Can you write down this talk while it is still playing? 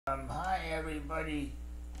Hi everybody.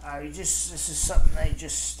 This is something I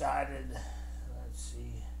just started. Let's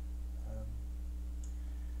see. I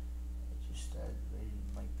just started reading.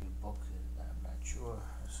 It might be a book. I'm not sure.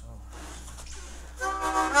 So.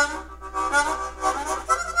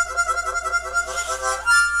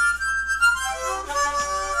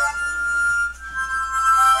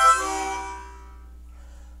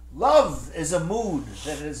 Love is a mood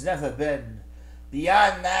that has never been.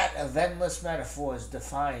 Beyond that of endless metaphors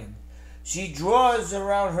defined. She draws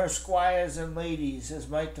around her squires and ladies as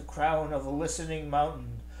might the crown of a listening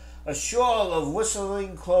mountain, a shawl of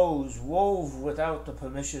whistling clothes wove without the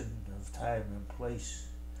permission of time and place.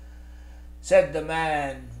 Said the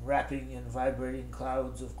man, wrapping in vibrating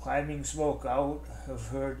clouds of climbing smoke out of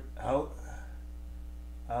her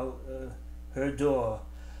her door.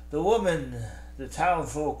 The woman the town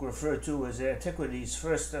folk refer to as Antiquity's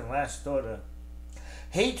first and last daughter.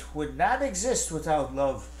 Hate would not exist without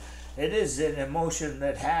love. It is an emotion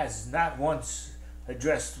that has not once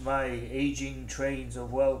addressed my aging trains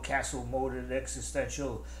of well-castle-moated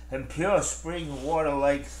existential and pure spring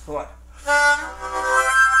water-like thought. I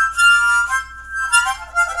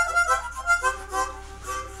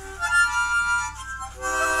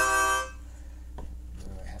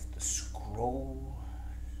have to scroll.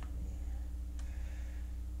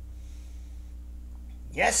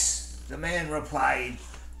 Yes, the man replied,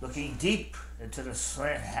 looking deep into the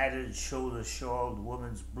slant-hatted, shoulder-shawled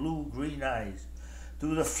woman's blue-green eyes.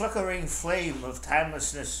 Through the flickering flame of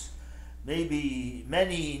timelessness, maybe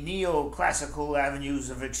many neoclassical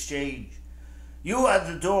avenues of exchange. You are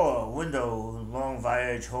the door, window, and long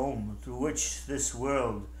voyage home through which this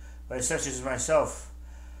world, by such as myself,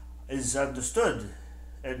 is understood,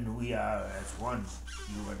 and we are as one,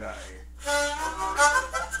 you and I.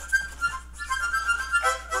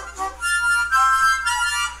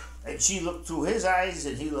 And she looked through his eyes,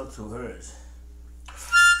 and he looked through hers.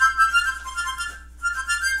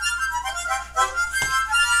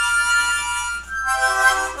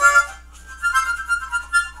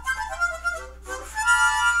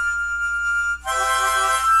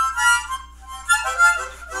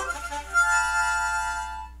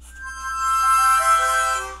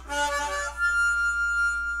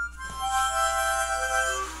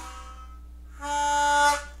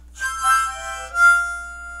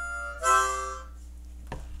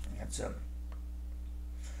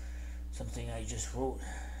 Something I just wrote,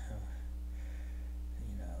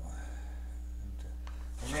 and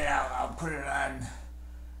then I'll put it on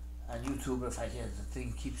YouTube if I hear the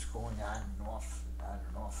thing keeps going on and off, on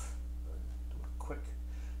and off. Do it quick,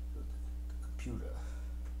 do it the computer.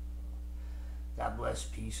 God bless,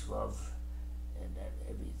 peace, love, and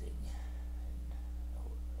everything.